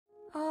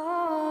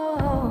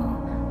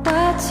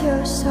What's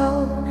your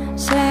soul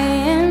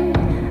saying?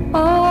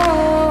 Oh.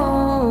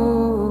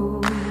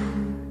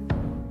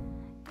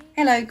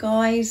 Hello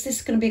guys, this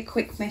is going to be a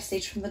quick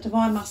message from the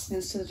Divine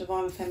Masculines to the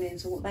Divine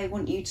Feminines, what they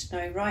want you to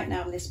know right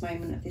now in this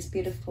moment of this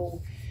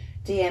beautiful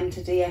DM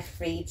to DF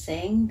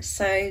reading.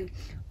 So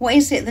what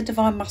is it the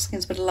Divine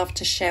Masculines would love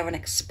to share and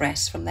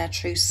express from their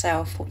true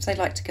self? What do they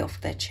like to get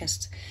off their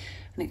chest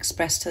and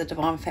express to the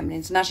Divine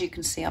Feminines? And as you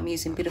can see, I'm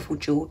using beautiful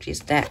George's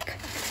deck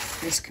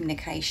for this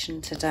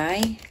communication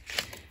today.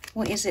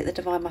 What is it, the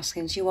Divine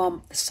Masculines? You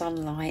are the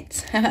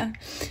sunlight.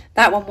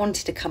 That one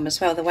wanted to come as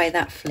well, the way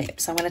that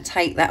flips. I'm going to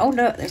take that. Oh,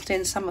 look, it's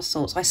doing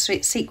somersaults. I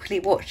secretly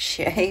watch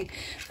you.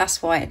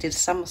 That's why it did a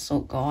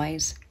somersault,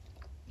 guys.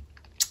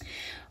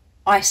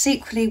 I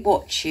secretly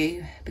watch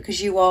you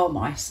because you are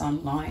my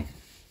sunlight.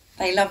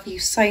 They love you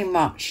so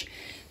much.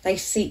 They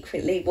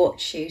secretly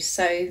watch you.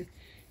 So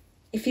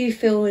if you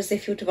feel as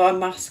if your Divine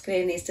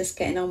Masculine is just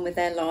getting on with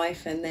their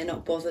life and they're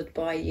not bothered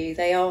by you,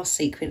 they are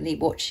secretly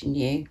watching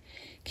you,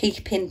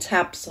 keeping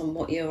tabs on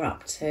what you're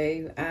up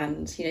to.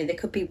 And, you know, they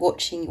could be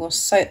watching your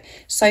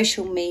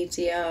social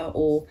media,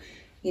 or,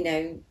 you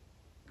know,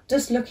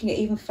 just looking at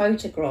even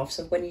photographs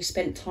of when you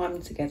spent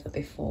time together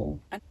before.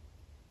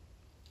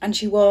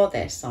 And you are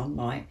their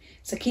sunlight.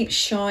 So keep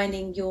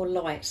shining your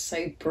light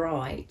so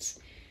bright,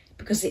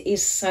 because it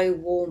is so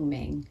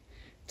warming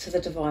to the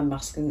Divine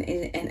Masculine,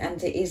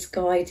 and it is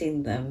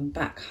guiding them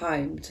back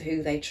home to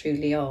who they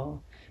truly are,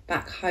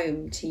 back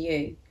home to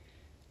you.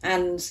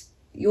 And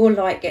your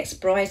light gets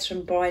brighter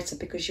and brighter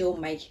because you're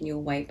making your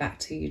way back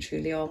to who you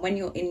truly are. And when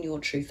you're in your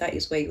truth, that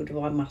is where your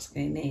Divine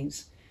Masculine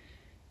is.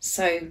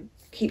 So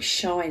keep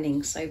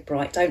shining so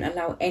bright. Don't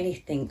allow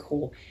anything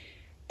or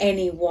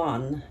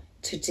anyone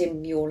to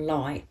dim your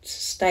light.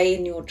 Stay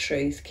in your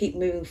truth. Keep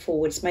moving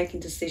forwards, making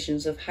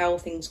decisions of how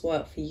things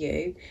work for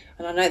you.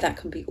 And I know that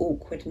can be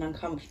awkward and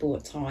uncomfortable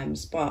at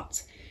times,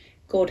 but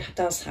God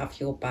does have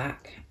your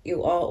back.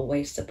 You are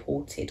always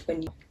supported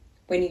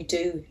when you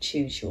do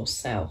choose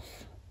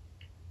yourself.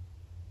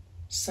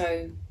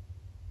 So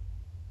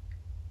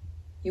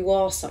you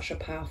are such a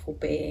powerful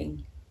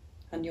being,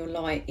 and your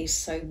light is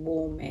so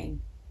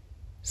warming,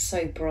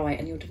 so bright,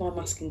 and your Divine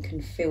Masculine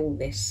can feel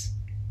this,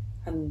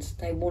 and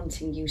they're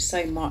wanting you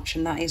so much,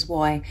 and that is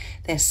why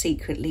they're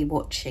secretly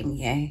watching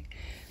you.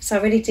 So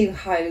I really do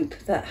hope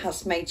that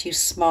has made you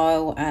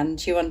smile,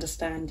 and you're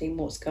understanding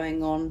what's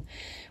going on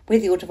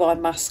with your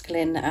Divine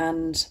Masculine,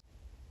 and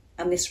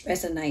this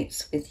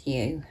resonates with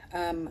you,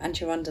 and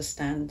you're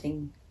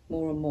understanding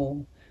more and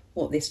more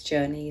what this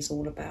journey is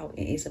all about.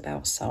 It is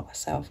about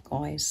self,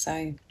 guys.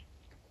 So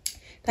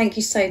thank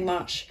you so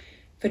much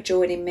for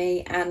joining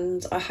me,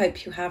 and I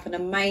hope you have an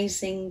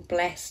amazing,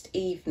 blessed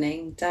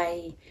evening,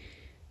 day,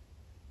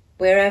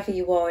 wherever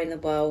you are in the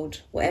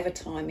world, whatever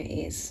time it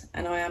is.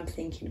 And I am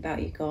thinking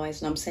about you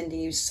guys, and I'm sending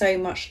you so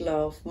much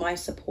love, my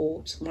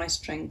support, my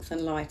strength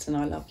and light, and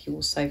I love you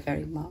all so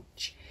very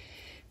much.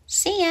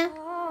 See ya.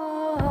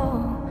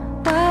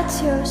 Oh,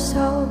 what's your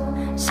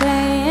soul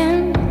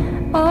saying?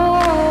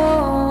 Oh.